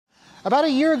About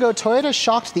a year ago, Toyota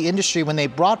shocked the industry when they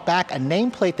brought back a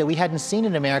nameplate that we hadn't seen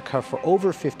in America for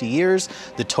over 50 years,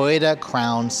 the Toyota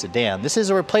Crown sedan. This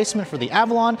is a replacement for the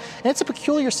Avalon, and it's a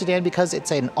peculiar sedan because it's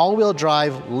an all-wheel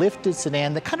drive lifted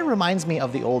sedan that kind of reminds me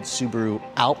of the old Subaru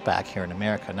Outback here in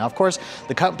America. Now, of course,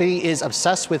 the company is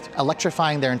obsessed with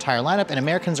electrifying their entire lineup, and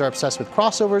Americans are obsessed with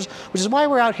crossovers, which is why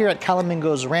we're out here at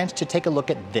Calamingo's Ranch to take a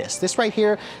look at this. This right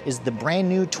here is the brand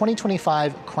new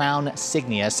 2025 Crown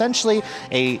Signia, essentially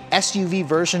a SUV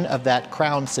version of that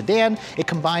Crown sedan. It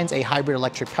combines a hybrid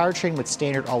electric powertrain with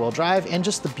standard all-wheel drive and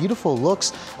just the beautiful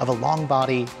looks of a long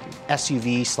body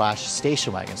SUV slash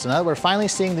station wagon. So now that we're finally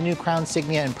seeing the new Crown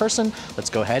Signia in person, let's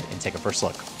go ahead and take a first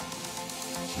look.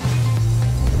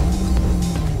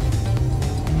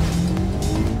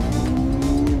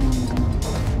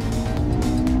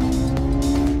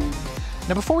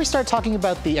 Now, before we start talking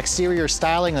about the exterior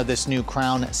styling of this new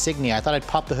Crown Signia, I thought I'd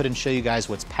pop the hood and show you guys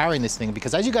what's powering this thing,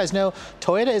 because as you guys know,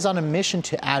 Toyota is on a mission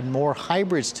to add more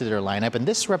hybrids to their lineup, and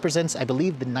this represents, I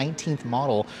believe, the 19th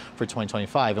model for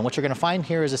 2025. And what you're going to find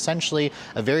here is essentially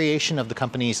a variation of the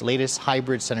company's latest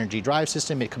hybrid Synergy drive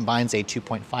system. It combines a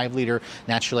 2.5-liter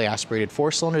naturally aspirated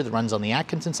four-cylinder that runs on the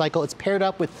Atkinson cycle. It's paired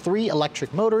up with 3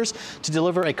 electric motors to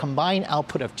deliver a combined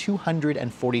output of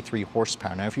 243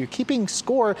 horsepower. Now, if you're keeping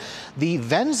score, the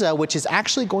Venza, which is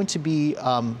actually going to be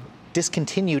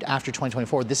discontinued after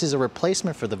 2024. This is a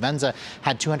replacement for the Venza,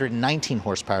 had 219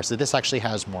 horsepower, so this actually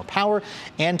has more power,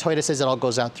 and Toyota says it all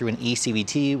goes out through an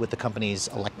eCVT with the company's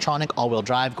electronic all-wheel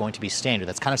drive going to be standard.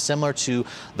 That's kind of similar to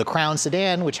the Crown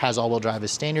sedan, which has all-wheel drive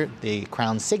as standard. The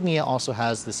Crown Signia also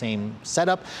has the same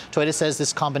setup. Toyota says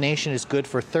this combination is good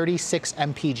for 36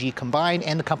 mpg combined,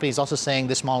 and the company is also saying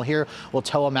this model here will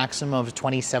tow a maximum of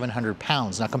 2,700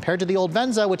 pounds. Now, compared to the old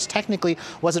Venza, which technically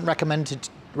wasn't recommended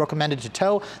to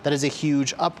tow, that is a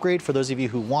huge upgrade for those of you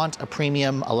who want a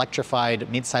premium electrified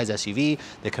midsize SUV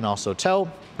that can also tow.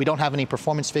 We don't have any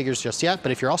performance figures just yet,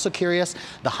 but if you're also curious,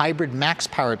 the hybrid max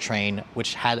powertrain,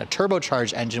 which had a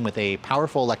turbocharged engine with a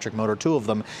powerful electric motor, 2 of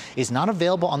them, is not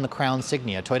available on the Crown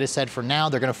Signia. Toyota said for now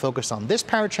they're going to focus on this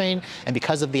powertrain, and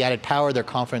because of the added power, they're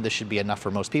confident this should be enough for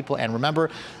most people. And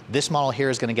remember, this model here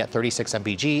is going to get 36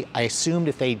 mpg. I assumed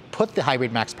if they put the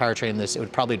hybrid max powertrain in this, it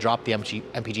would probably drop the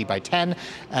mpg by 10,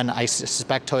 and I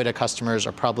suspect Toyota customers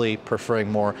are probably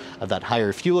preferring more of that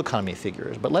higher fuel economy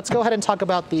figures. But let's go ahead and talk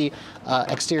about the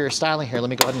exterior styling here. Let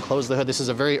me go ahead and close the hood. This is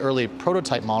a very early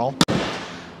prototype model.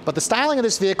 But the styling of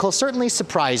this vehicle certainly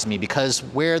surprised me, because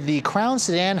where the Crown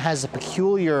sedan has a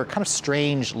peculiar, kind of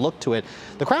strange look to it,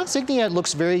 the Crown Signia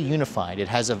looks very unified. It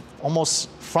has a almost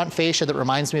front fascia that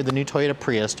reminds me of the new Toyota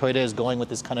Prius. Toyota is going with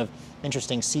this kind of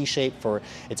interesting C shape for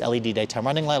its LED daytime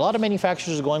running light. A lot of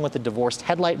manufacturers are going with the divorced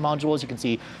headlight modules. You can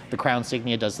see the Crown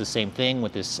Signia does the same thing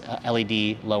with this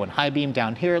LED low and high beam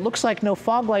down here. It looks like no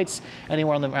fog lights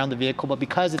anywhere around the vehicle, but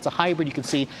because it's a hybrid, you can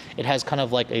see it has kind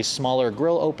of like a smaller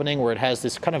grille opening where it has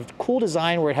this kind of cool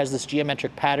design where it has this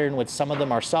geometric pattern with some of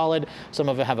them are solid, some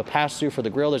of them have a pass-through for the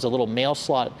grille. There's a little mail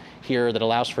slot here that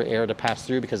allows for air to pass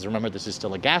through, because remember, this is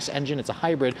still a gas engine, it's a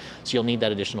hybrid, so you'll need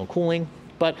that additional cooling.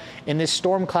 But in this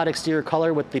storm cloud exterior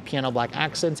color with the piano black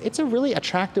accents, it's a really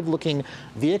attractive looking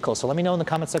vehicle. So let me know in the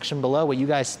comment section below what you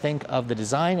guys think of the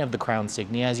design of the Crown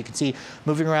Signia. As you can see,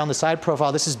 moving around the side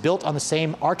profile, this is built on the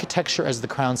same architecture as the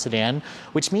Crown sedan,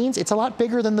 which means it's a lot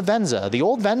bigger than the Venza. The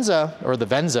old Venza, or the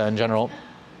Venza in general,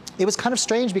 it was kind of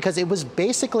strange because it was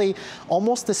basically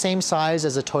almost the same size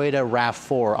as a Toyota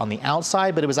RAV4 on the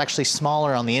outside, but it was actually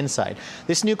smaller on the inside.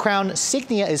 This new Crown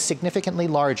Signia is significantly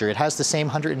larger. It has the same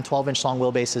 112-inch long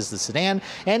wheelbase as the sedan,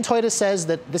 and Toyota says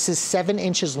that this is 7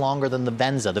 inches longer than the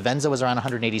Venza. The Venza was around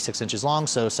 186 inches long,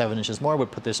 so 7 inches more would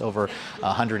put this over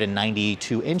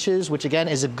 192 inches, which again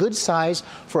is a good size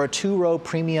for a 2-row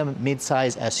premium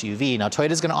midsize SUV. Now,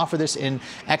 Toyota is going to offer this in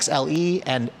XLE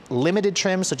and limited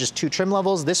trim, so just 2 trim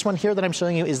levels. This one here that I'm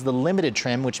showing you is the limited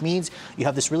trim, which means you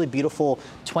have this really beautiful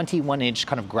 21-inch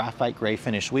kind of graphite gray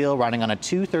finish wheel riding on a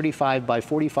 235 by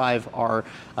 45 R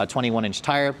 21-inch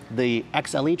tire. The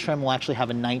XLE trim will actually have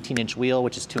a 19-inch wheel,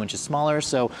 which is 2 inches smaller.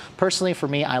 So personally, for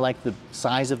me, I like the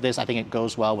size of this. I think it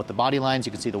goes well with the body lines.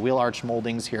 You can see the wheel arch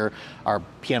moldings here are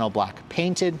piano black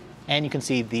painted. And you can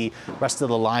see the rest of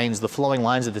the lines, the flowing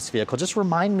lines of this vehicle just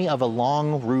remind me of a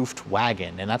long roofed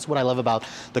wagon. And that's what I love about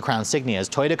the Crown Signia, is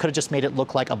Toyota could have just made it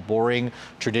look like a boring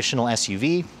traditional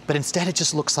SUV, but instead it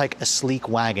just looks like a sleek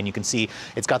wagon. You can see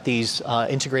it's got these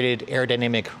integrated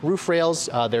aerodynamic roof rails.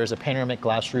 There's a panoramic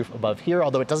glass roof above here,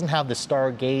 although it doesn't have the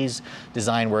stargaze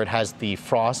design where it has the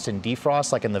frost and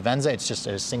defrost like in the Venza. It's just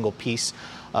a single piece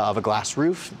of a glass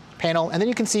roof panel. And then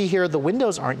you can see here the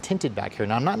windows aren't tinted back here.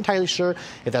 Now I'm not entirely sure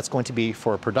if that's going to be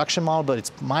for a production model, but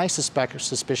it's my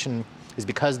suspicion is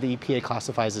because the EPA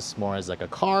classifies this more as like a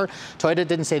car. Toyota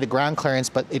didn't say the ground clearance,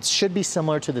 but it should be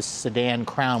similar to the sedan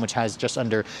Crown, which has just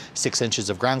under 6 inches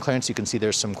of ground clearance. You can see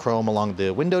there's some chrome along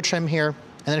the window trim here.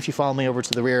 And then if you follow me over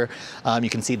to the rear, you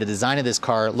can see the design of this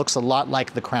car looks a lot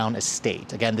like the Crown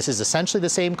Estate. Again, this is essentially the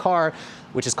same car,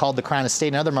 which is called the Crown Estate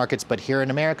in other markets, but here in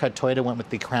America, Toyota went with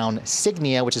the Crown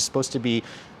Signia, which is supposed to be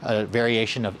a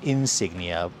variation of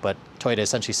Insignia, but Toyota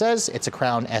essentially says it's a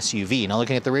Crown SUV. Now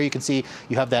looking at the rear, you can see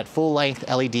you have that full-length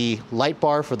LED light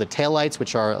bar for the taillights,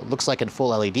 which looks like in full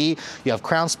LED. You have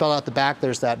Crown spelled out the back.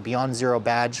 There's that Beyond Zero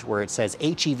badge where it says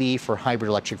HEV for hybrid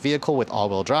electric vehicle with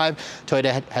all-wheel drive.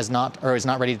 Toyota is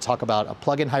not ready to talk about a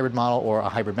plug-in hybrid model or a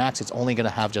hybrid max. It's only going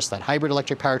to have just that hybrid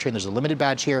electric powertrain. There's a limited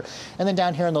badge here. And then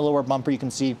down here in the lower bumper, you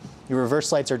can see your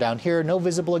reverse lights are down here. No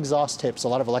visible exhaust tips. A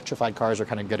lot of electrified cars are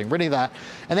kind of getting rid of that.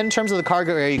 And then in terms of the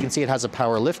cargo area, you can see it has a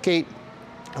power liftgate.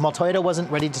 And while Toyota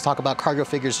wasn't ready to talk about cargo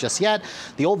figures just yet,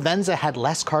 the old Venza had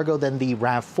less cargo than the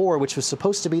RAV4, which was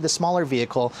supposed to be the smaller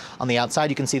vehicle. On the outside,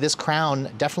 you can see this Crown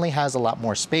definitely has a lot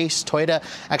more space. Toyota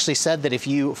actually said that if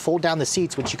you fold down the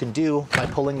seats, which you can do by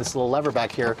pulling this little lever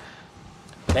back here,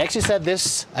 they actually said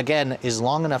this, again, is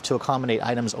long enough to accommodate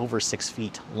items over 6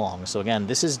 feet long. So again,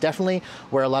 this is definitely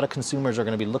where a lot of consumers are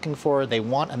going to be looking for. They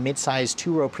want a mid-size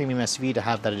 2-row premium SUV to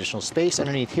have that additional space.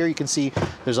 Underneath here, you can see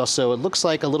there's also, it looks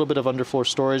like a little bit of underfloor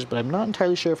storage, but I'm not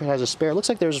entirely sure if it has a spare. It looks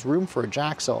like there's room for a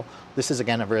jack. So this is,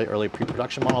 again, a very early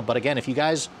pre-production model. But again, if you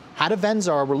guys had a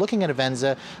Venza or were looking at a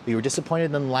Venza, but you were disappointed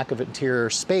in the lack of interior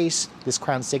space, this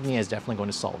Crown Signia is definitely going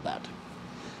to solve that.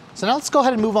 So now let's go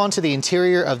ahead and move on to the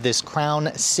interior of this Crown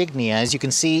Signia. As you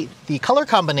can see, the color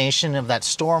combination of that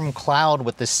storm cloud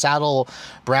with the saddle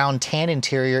brown tan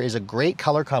interior is a great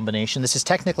color combination. This is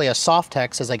technically a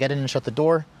Softex. As I get in and shut the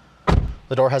door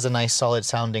has a nice solid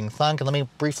sounding thunk. And let me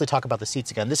briefly talk about the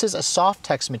seats again. This is a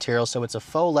Softex material, so it's a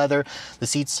faux leather. The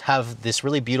seats have this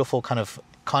really beautiful kind of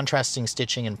contrasting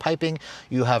stitching and piping.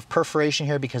 You have perforation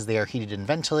here because they are heated and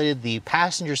ventilated. The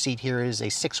passenger seat here is a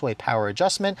 6-way power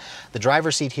adjustment. The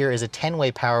driver's seat here is a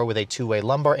 10-way power with a 2-way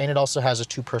lumbar, and it also has a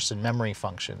 2-person memory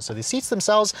function. So the seats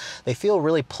themselves, they feel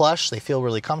really plush. They feel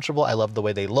really comfortable. I love the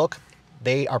way they look.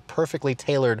 They are perfectly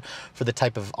tailored for the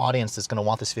type of audience that's going to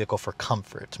want this vehicle for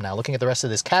comfort. Now, looking at the rest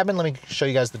of this cabin, let me show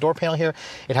you guys the door panel here.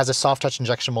 It has a soft touch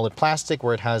injection molded plastic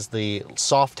where it has the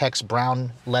Softex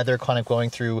brown leather kind of going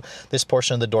through this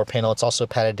portion of the door panel. It's also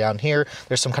padded down here.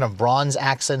 There's some kind of bronze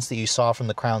accents that you saw from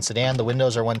the Crown sedan. The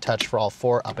windows are one touch for all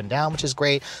 4 up and down, which is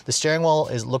great. The steering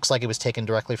wheel looks like it was taken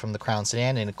directly from the Crown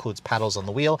sedan and includes paddles on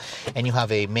the wheel. And you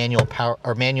have a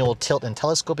manual tilt and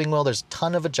telescoping wheel. There's a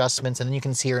ton of adjustments. And then you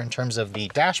can see here in terms of the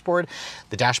dashboard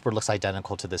looks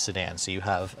identical to the sedan. So you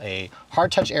have a hard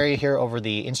touch area here over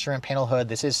the instrument panel hood.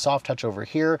 This is soft touch over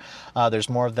here. There's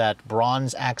more of that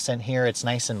bronze accent here. It's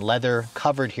nice and leather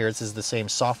covered here. This is the same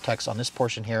Softex on this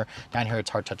portion here. Down here,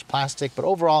 it's hard touch plastic, but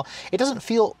overall, it doesn't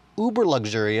feel uber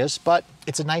luxurious, but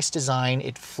it's a nice design.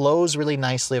 It flows really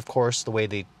nicely, of course, the way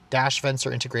the dash vents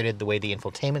are integrated, the way the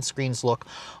infotainment screens look.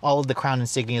 All of the Crown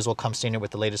Insignias will come standard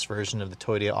with the latest version of the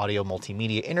Toyota Audio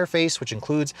Multimedia interface, which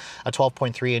includes a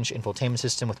 12.3-inch infotainment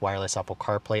system with wireless Apple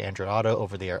CarPlay, Android Auto,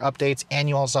 over-the-air updates, and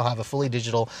you also have a fully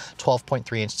digital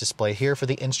 12.3-inch display here for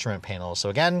the instrument panel. So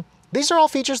again, these are all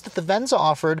features that the Venza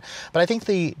offered, but I think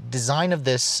the design of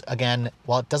this, again,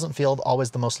 while it doesn't feel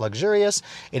always the most luxurious,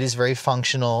 it is very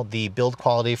functional. The build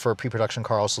quality for a pre-production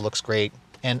car also looks great.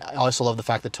 And I also love the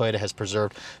fact that Toyota has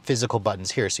preserved physical buttons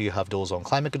here. So you have dual zone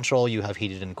climate control, you have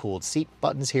heated and cooled seat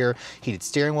buttons here, heated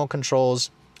steering wheel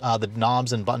controls. The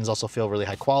knobs and buttons also feel really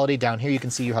high quality. Down here, you can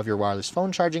see you have your wireless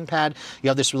phone charging pad. You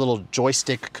have this little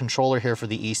joystick controller here for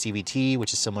the eCVT,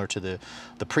 which is similar to the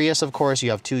Prius, of course.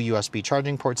 You have 2 USB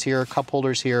charging ports here, cup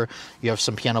holders here. You have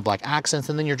some piano black accents,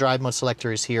 and then your drive mode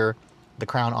selector is here. The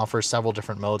Crown offers several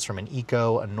different modes, from an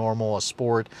eco, a normal, a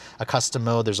sport, a custom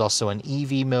mode. There's also an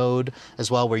EV mode as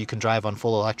well, where you can drive on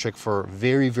full electric for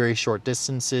very, very short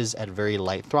distances at very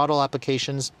light throttle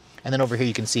applications. And then over here,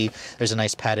 you can see there's a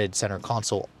nice padded center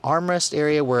console armrest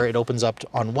area where it opens up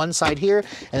on one side here,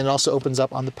 and it also opens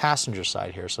up on the passenger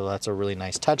side here. So that's a really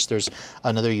nice touch. There's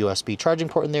another USB charging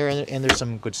port in there, and there's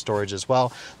some good storage as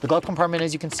well. The glove compartment,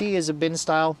 as you can see, is a bin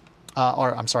style.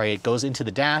 It goes into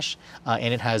the dash,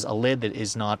 and it has a lid that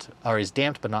is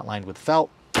damped but not lined with felt.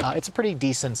 It's a pretty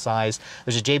decent size.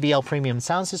 There's a JBL premium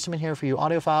sound system in here for you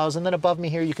audiophiles, and then above me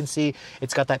here you can see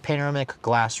it's got that panoramic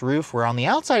glass roof, where on the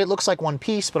outside it looks like one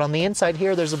piece, but on the inside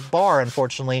here there's a bar,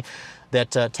 unfortunately,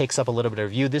 that takes up a little bit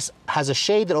of view. This has a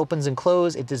shade that opens and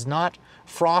closes. It does not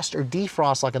frost or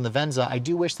defrost like in the Venza. I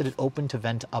do wish that it opened to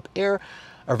vent up air,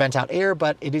 or vent out air,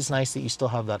 but it is nice that you still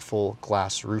have that full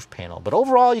glass roof panel. But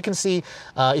overall, you can see,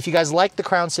 if you guys like the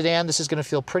Crown sedan, this is gonna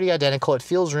feel pretty identical. It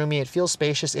feels roomy, it feels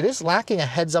spacious. It is lacking a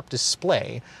heads-up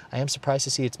display. I am surprised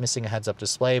to see it's missing a heads-up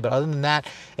display, but other than that,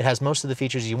 it has most of the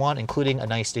features you want, including a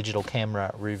nice digital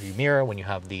camera rearview mirror when you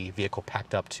have the vehicle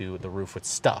packed up to the roof with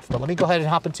stuff. But let me go ahead and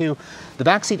hop into the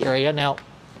backseat area. Now,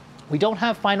 we don't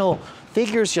have final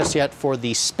figures just yet for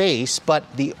the space, but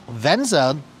the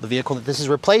Venza, the vehicle that this is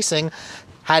replacing,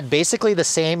 had basically the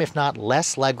same, if not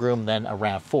less, legroom than a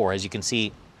RAV4. As you can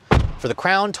see, for the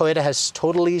Crown, Toyota has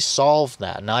totally solved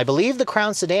that. Now, I believe the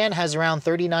Crown sedan has around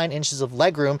 39 inches of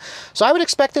legroom, so I would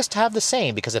expect this to have the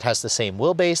same because it has the same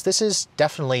wheelbase. This is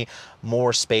definitely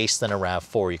more space than a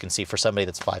RAV4. You can see for somebody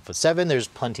that's 5'7", there's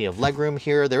plenty of legroom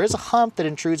here. There is a hump that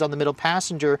intrudes on the middle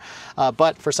passenger,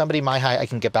 but for somebody my height, I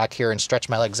can get back here and stretch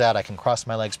my legs out. I can cross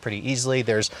my legs pretty easily.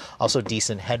 There's also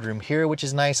decent headroom here, which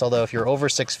is nice, although if you're over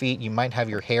 6 feet, you might have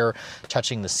your hair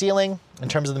touching the ceiling. In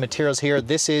terms of the materials here,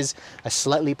 this is a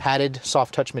slightly padded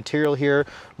soft touch material here,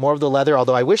 more of the leather,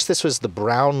 although I wish this was the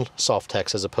brown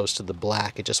Softex as opposed to the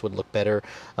black. It just would look better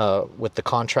with the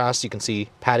contrast. You can see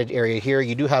padded area here.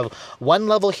 You do have one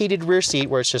level heated rear seat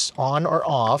where it's just on or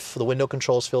off. The window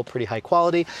controls feel pretty high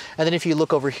quality. And then if you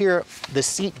look over here, the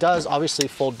seat does obviously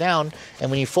fold down,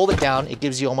 and when you fold it down, it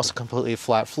gives you almost a completely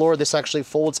flat floor. This actually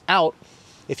folds out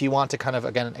if you want to kind of,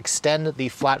 again, extend the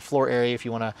flat floor area, if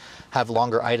you want to have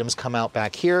longer items come out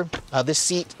back here. This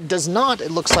seat does not,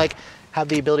 it looks like, have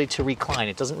the ability to recline.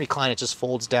 It doesn't recline, it just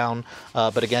folds down.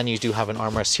 But again, you do have an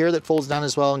armrest here that folds down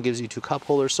as well and gives you 2 cup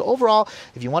holders. So overall,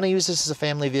 if you want to use this as a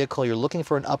family vehicle, you're looking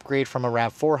for an upgrade from a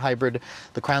RAV4 hybrid,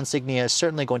 the Crown Signia is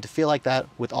certainly going to feel like that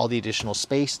with all the additional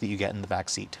space that you get in the back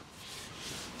seat.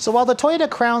 So while the Toyota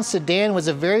Crown sedan was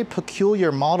a very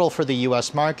peculiar model for the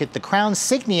US market, the Crown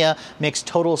Signia makes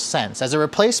total sense. As a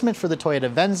replacement for the Toyota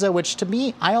Venza, which to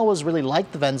me, I always really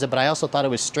liked the Venza, but I also thought it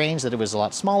was strange that it was a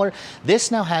lot smaller.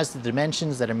 This now has the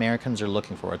dimensions that Americans are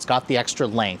looking for. It's got the extra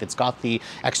length, it's got the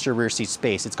extra rear seat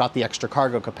space, it's got the extra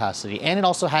cargo capacity, and it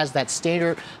also has that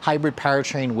standard hybrid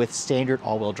powertrain with standard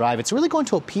all-wheel drive. It's really going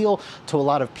to appeal to a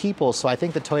lot of people, so I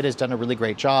think that Toyota has done a really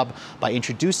great job by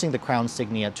introducing the Crown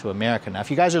Signia to America. Now, if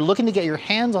you guys are looking to get your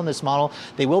hands on this model,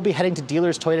 they will be heading to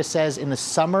dealers, Toyota says, in the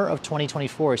summer of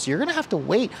 2024. So you're gonna have to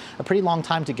wait a pretty long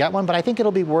time to get one, but I think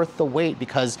it'll be worth the wait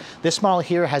because this model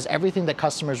here has everything that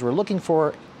customers were looking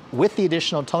for with the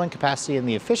additional towing capacity and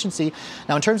the efficiency.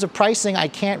 Now, in terms of pricing, I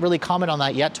can't really comment on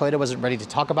that yet. Toyota wasn't ready to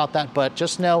talk about that, but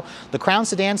just know the Crown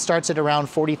sedan starts at around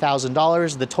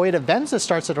 $40,000. The Toyota Venza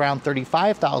starts at around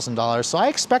 $35,000. So I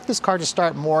expect this car to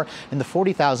start more in the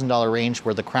 $40,000 range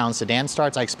where the Crown sedan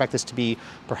starts. I expect this to be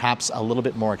perhaps a little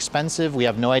bit more expensive. We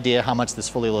have no idea how much this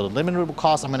fully loaded limited will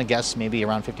cost. I'm gonna guess maybe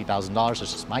around $50,000,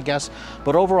 that's just my guess.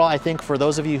 But overall, I think for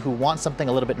those of you who want something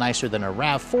a little bit nicer than a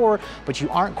RAV4, but you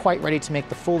aren't quite ready to make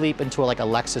the full leap into like a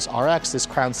Lexus RX, this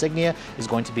Crown Signia is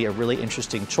going to be a really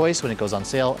interesting choice when it goes on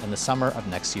sale in the summer of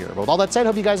next year. But with all that said,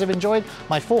 hope you guys have enjoyed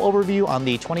my full overview on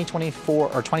the 2025,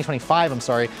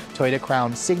 Toyota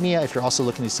Crown Signia. If you're also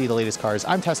looking to see the latest cars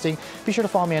I'm testing, be sure to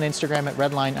follow me on Instagram at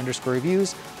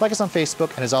Redline_reviews, like us on Facebook,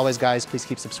 and as always, guys, please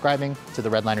keep subscribing to the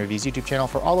Redline Reviews YouTube channel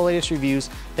for all the latest reviews.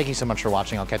 Thank you so much for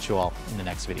watching. I'll catch you all in the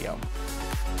next video.